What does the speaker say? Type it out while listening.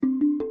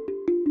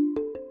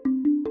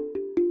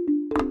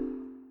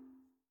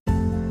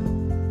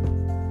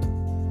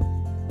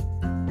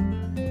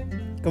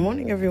Good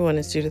morning, everyone.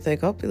 It's Judith A.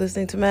 Hope you're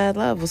listening to Mad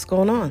Love. What's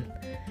going on?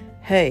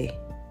 Hey,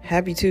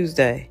 happy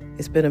Tuesday.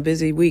 It's been a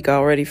busy week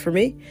already for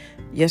me.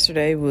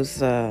 Yesterday was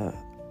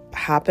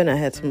hopping. I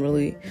had some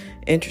really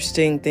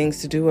interesting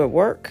things to do at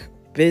work.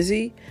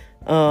 Busy.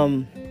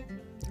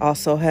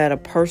 Also had a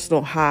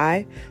personal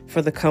high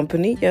for the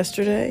company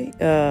yesterday.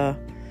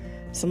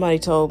 Somebody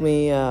told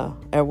me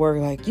at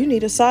work, like, you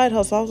need a side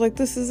hustle. I was like,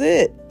 this is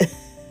it.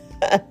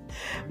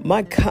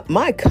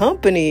 My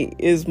company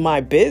is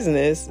my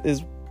business,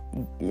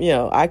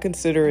 I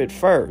consider it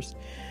first.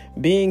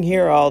 Being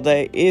here all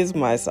day is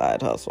my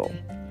side hustle.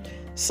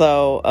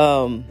 So,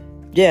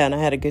 and I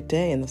had a good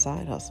day in the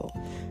side hustle.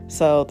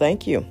 So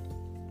thank you.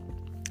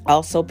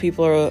 Also,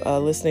 people are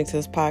listening to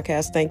this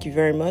podcast. Thank you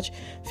very much.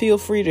 Feel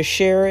free to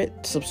share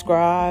it,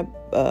 subscribe,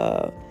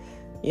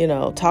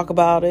 talk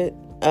about it.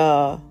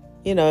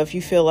 If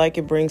you feel like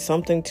it brings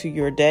something to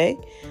your day,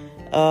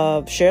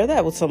 share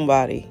that with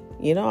somebody.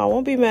 I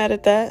won't be mad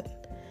at that.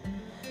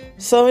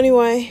 So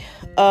anyway,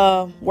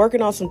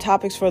 working on some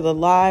topics for the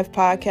live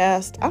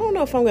podcast. I don't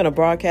know if I'm going to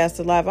broadcast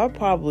it live. I'll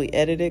probably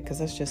edit it because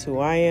that's just who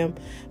I am.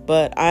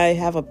 But I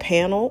have a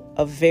panel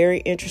of very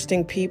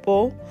interesting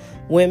people,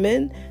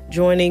 women,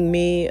 joining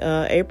me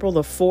April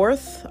the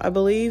 4th, I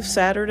believe,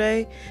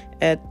 Saturday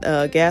at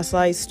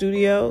Gaslight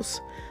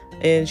Studios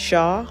in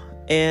Shaw.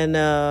 And,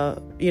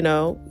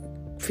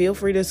 feel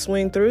free to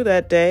swing through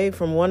that day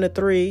from 1 to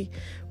 3.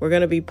 We're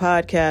going to be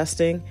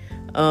podcasting.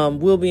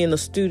 We'll be in the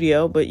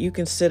studio, but you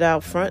can sit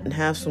out front and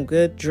have some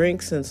good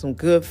drinks and some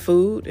good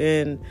food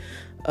and,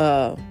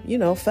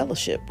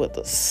 fellowship with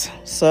us.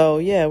 So,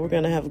 we're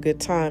going to have a good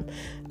time.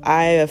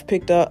 I have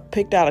picked out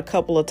a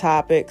couple of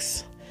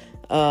topics,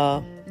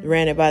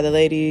 ran it by the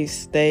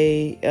ladies.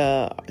 They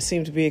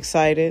seem to be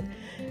excited,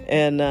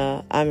 and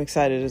I'm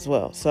excited as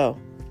well. So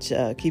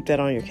keep that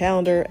on your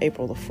calendar.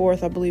 April the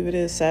 4th, I believe it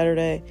is,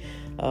 Saturday,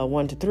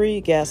 1 to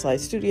 3, Gaslight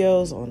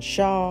Studios on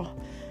Shaw.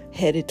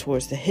 Headed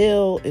towards the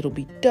hill. It'll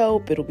be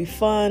dope. It'll be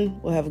fun.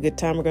 We'll have a good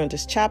time. We're going to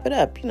just chop it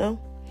up,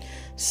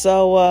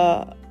 So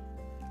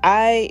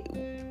I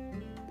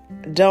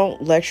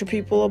don't lecture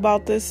people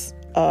about this,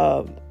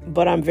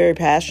 but I'm very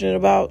passionate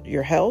about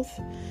your health.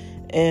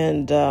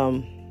 And,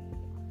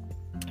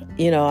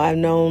 I've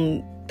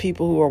known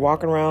people who are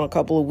walking around a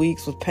couple of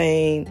weeks with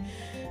pain.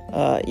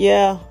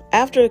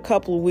 After a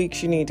couple of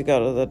weeks, you need to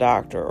go to the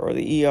doctor or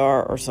the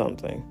ER or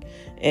something.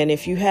 And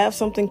if you have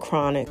something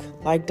chronic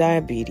like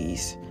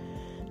diabetes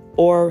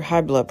or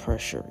high blood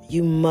pressure,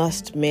 you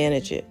must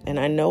manage it. And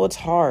I know it's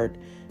hard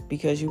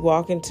because you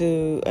walk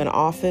into an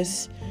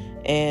office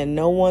and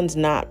no one's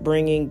not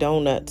bringing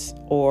donuts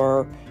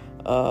or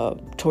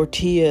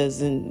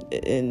tortillas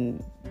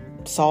and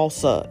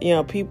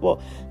salsa.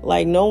 People,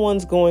 like, no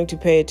one's going to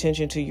pay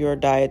attention to your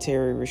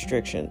dietary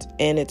restrictions.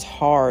 And it's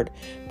hard,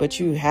 but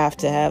you have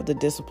to have the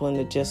discipline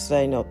to just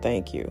say no,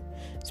 thank you.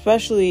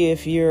 Especially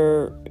if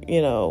you're,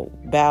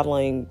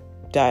 battling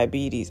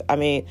diabetes. I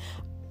mean,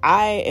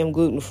 I am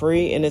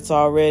gluten-free, and it's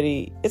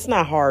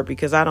not hard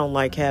because I don't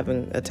like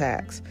having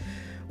attacks.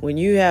 When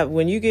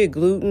you get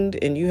gluten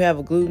and you have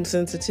a gluten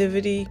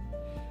sensitivity,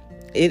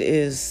 it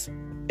is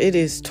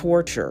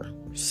torture.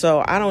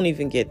 So I don't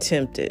even get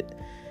tempted.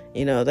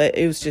 That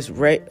it was just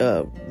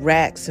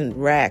racks and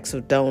racks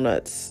of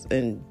donuts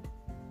and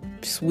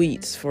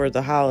sweets for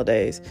the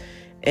holidays.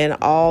 And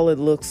all it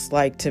looks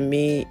like to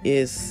me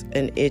is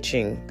an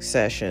itching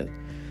session.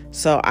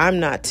 So I'm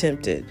not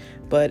tempted,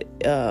 but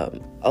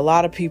a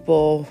lot of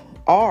people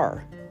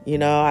are.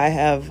 I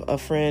have a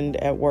friend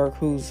at work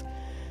who's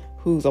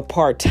a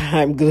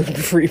part-time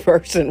gluten-free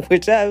person,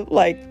 which I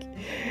like.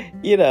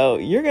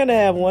 You're gonna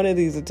have one of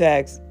these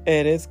attacks,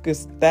 and it's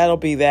just that'll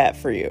be that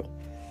for you.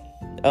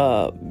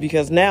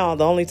 Because now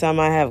the only time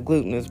I have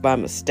gluten is by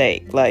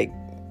mistake. Like,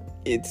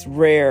 it's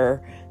rare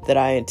that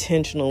I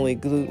intentionally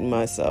gluten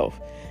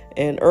myself.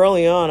 And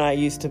early on, I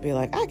used to be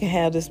like, I can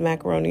have this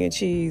macaroni and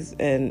cheese.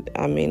 And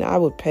I mean, I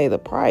would pay the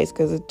price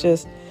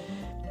because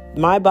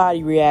my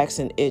body reacts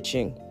in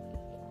itching.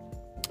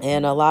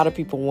 And a lot of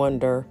people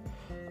wonder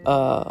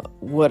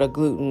what a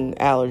gluten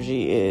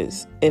allergy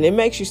is. And it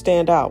makes you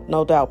stand out,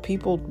 no doubt.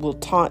 People will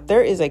taunt.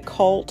 There is a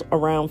cult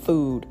around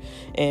food,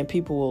 and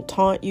people will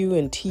taunt you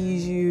and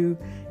tease you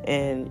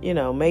and,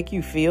 make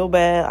you feel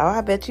bad. Oh,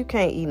 I bet you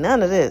can't eat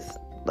none of this.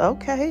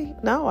 Okay,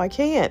 no, I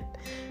can't.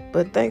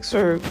 But thanks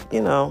for,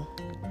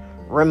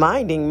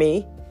 reminding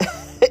me.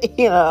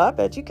 I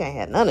bet you can't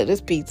have none of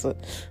this pizza.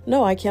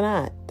 No, I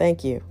cannot.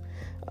 Thank you.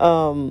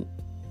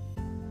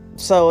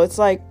 So it's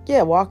like,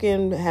 walk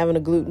in having a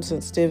gluten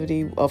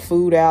sensitivity, a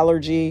food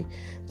allergy,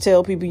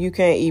 tell people you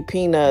can't eat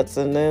peanuts,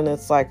 and then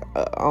it's like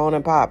on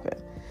and popping.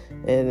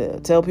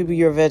 And tell people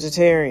you're a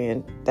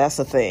vegetarian. That's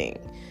a thing.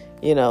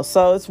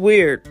 So it's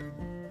weird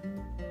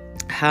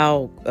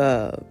how,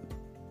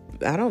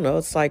 I don't know,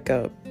 it's like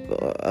a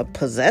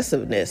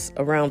possessiveness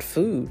around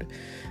food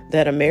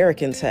that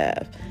Americans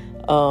have.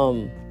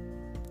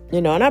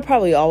 And I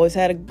probably always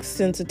had a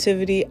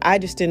sensitivity. I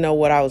just didn't know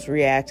what I was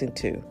reacting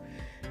to.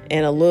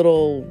 and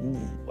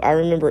I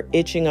remember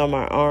itching on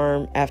my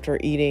arm after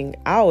eating.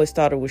 I always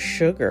thought it was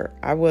sugar.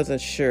 I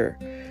wasn't sure.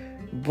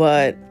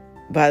 But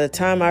by the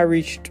time I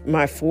reached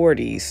my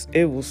 40s,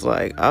 it was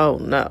like, oh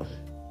no.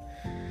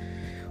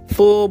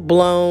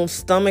 Full-blown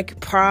stomach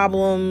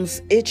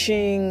problems,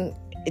 itching,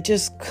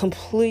 just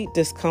complete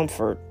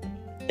discomfort.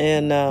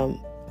 And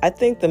I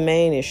think the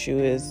main issue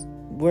is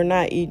we're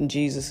not eating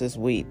Jesus's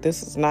wheat.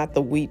 This is not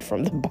the wheat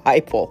from the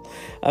Bible.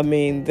 I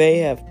mean, they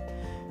have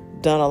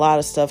done a lot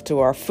of stuff to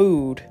our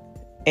food,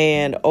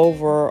 and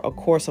over a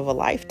course of a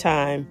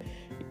lifetime,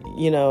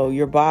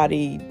 your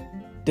body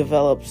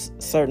develops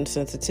certain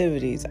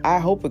sensitivities. I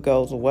hope it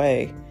goes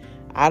away.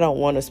 I don't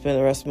want to spend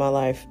the rest of my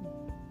life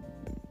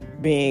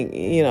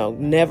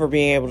never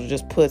being able to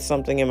just put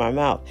something in my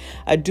mouth.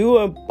 I do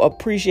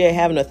appreciate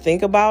having to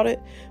think about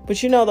it, but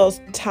those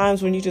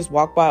times when you just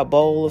walk by a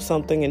bowl of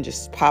something and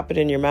just pop it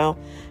in your mouth,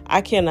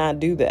 I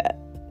cannot do that,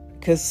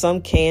 because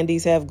some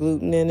candies have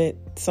gluten in it.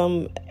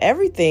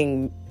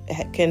 Everything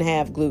can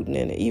have gluten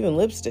in it, even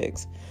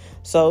lipsticks.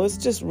 So it's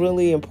just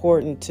really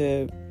important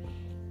to,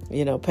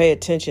 pay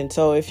attention.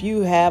 So if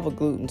you have a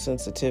gluten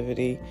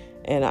sensitivity,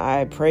 and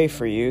I pray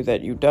for you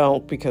that you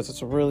don't, because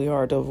it's really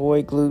hard to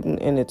avoid gluten,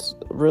 and it's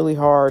really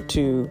hard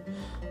to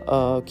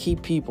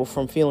keep people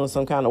from feeling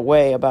some kind of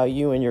way about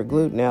you and your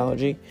gluten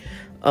allergy.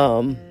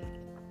 But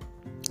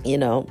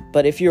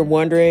if you're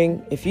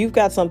wondering, if you've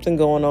got something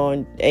going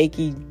on,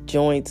 achy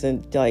joints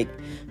and like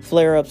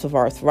flare-ups of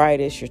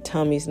arthritis, your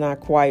tummy's not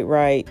quite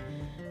right,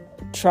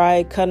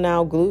 try cutting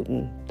out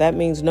gluten. That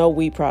means no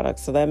wheat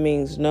products. So that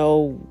means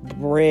no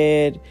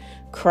bread,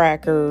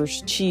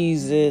 crackers,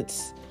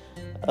 Cheez-Its,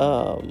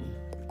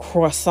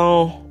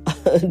 croissant,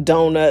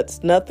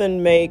 donuts,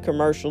 nothing made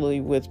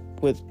commercially with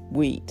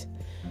wheat.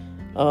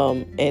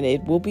 And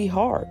it will be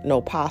hard.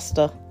 No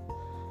pasta.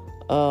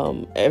 I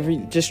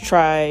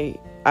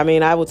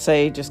would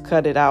say just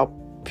cut it out,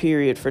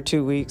 period, for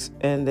 2 weeks.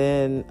 And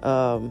then,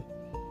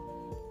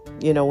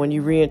 when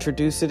you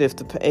reintroduce it,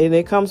 and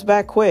it comes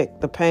back quick,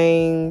 the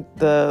pain,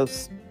 the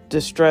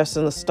distress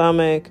in the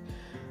stomach,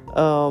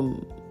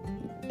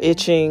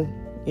 itching,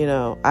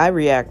 I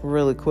react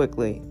really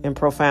quickly and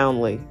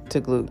profoundly to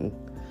gluten.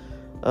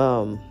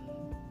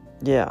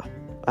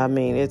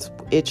 It's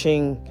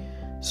itching,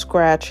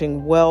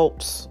 scratching,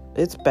 whelps.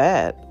 It's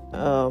bad.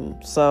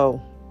 So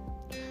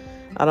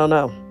I don't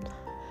know.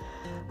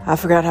 I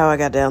forgot how I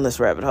got down this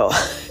rabbit hole.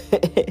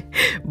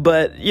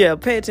 But yeah,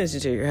 pay attention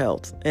to your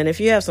health. And if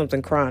you have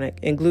something chronic,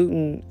 and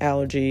gluten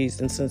allergies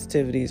and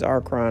sensitivities are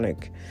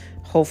chronic,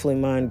 hopefully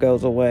mine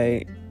goes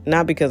away.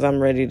 Not because I'm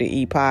ready to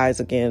eat pies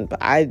again, but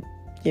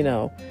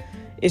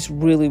it's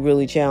really,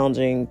 really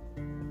challenging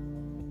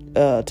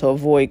to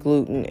avoid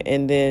gluten.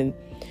 And then,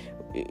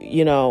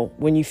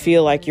 when you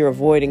feel like you're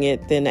avoiding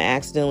it, then to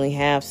accidentally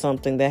have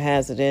something that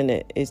has it in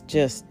it,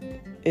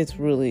 it's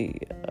really,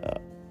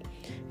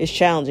 it's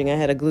challenging. I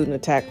had a gluten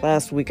attack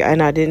last week,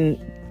 and I didn't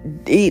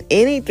eat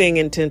anything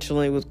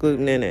intentionally with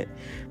gluten in it.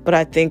 But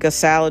I think a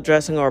salad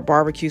dressing or a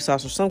barbecue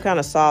sauce or some kind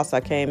of sauce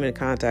I came in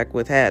contact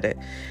with had it.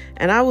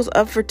 And I was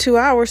up for 2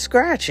 hours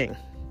scratching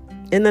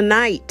in the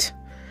night.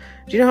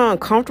 Do you know how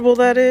uncomfortable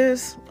that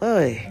is?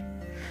 Ugh.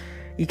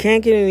 You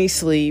can't get any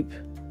sleep.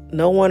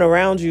 No one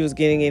around you is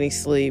getting any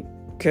sleep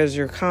because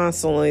you're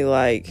constantly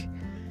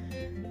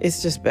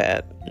it's just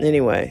bad.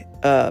 Anyway,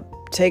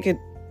 take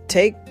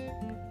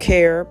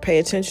care, pay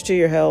attention to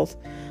your health.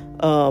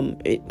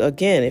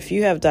 Again, if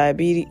you have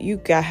diabetes,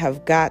 you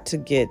have got to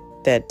get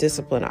that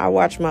discipline. I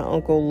watched my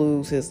uncle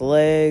lose his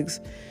legs.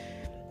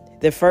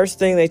 The first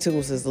thing they took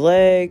was his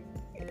leg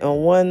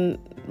on one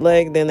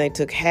leg, then they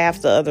took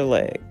half the other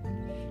leg.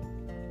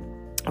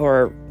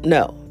 Or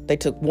no, they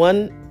took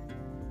one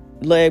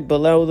leg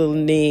below the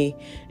knee,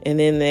 and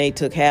then they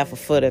took half a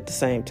foot at the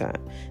same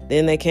time.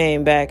 Then they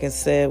came back and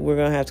said, we're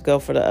going to have to go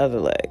for the other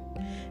leg.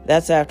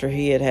 That's after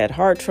he had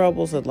heart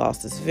troubles, had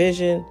lost his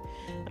vision.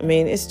 I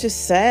mean, it's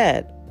just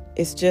sad.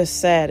 It's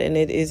just sad. And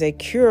it is a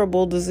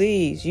curable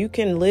disease. You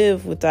can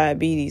live with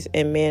diabetes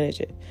and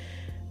manage it.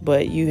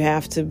 But you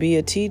have to be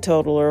a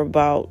teetotaler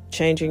about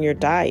changing your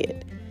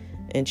diet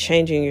and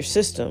changing your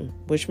system,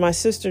 which my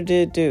sister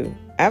did do.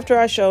 After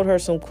I showed her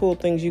some cool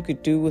things you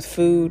could do with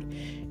food,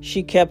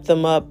 she kept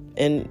them up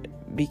and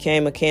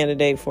became a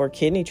candidate for a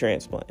kidney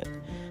transplant.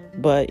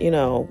 But,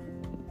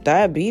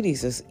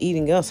 diabetes is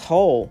eating us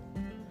whole.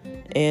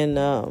 And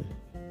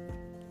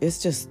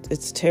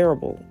it's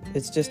terrible.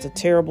 It's just a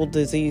terrible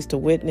disease to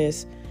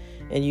witness,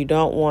 and you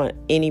don't want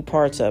any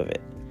parts of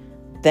it.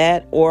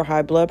 That or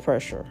high blood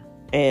pressure.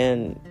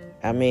 And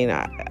I mean,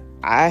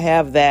 I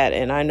have that,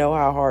 and I know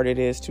how hard it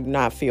is to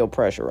not feel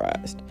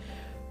pressurized.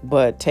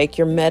 But take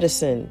your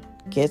medicine,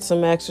 get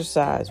some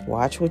exercise,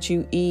 watch what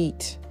you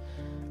eat.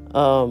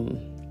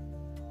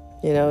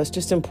 It's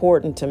just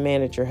important to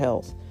manage your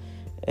health.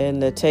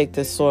 And to take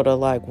this sort of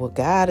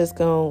God is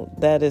gone,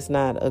 that is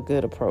not a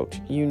good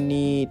approach. You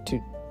need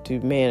to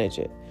manage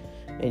it.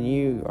 And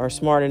you are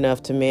smart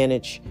enough to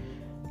manage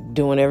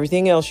doing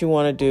everything else you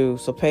want to do.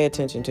 So pay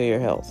attention to your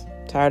health.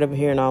 Tired of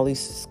hearing all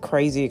these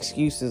crazy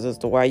excuses as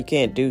to why you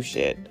can't do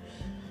shit.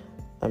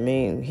 I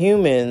mean,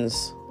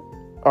 humans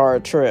are a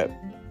trip.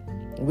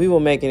 We will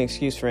make an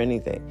excuse for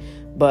anything.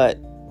 But,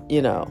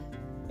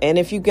 and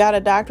if you got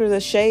a doctor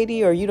that's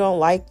shady or you don't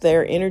like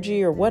their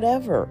energy or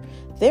whatever,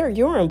 they're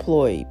your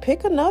employee.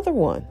 Pick another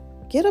one.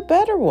 Get a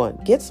better one.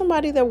 Get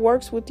somebody that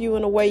works with you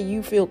in a way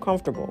you feel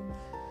comfortable.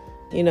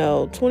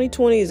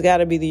 2020 has got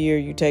to be the year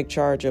you take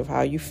charge of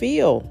how you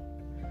feel.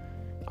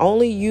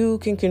 Only you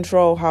can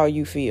control how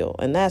you feel.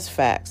 And that's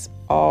facts.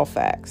 All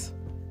facts.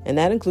 And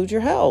that includes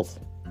your health.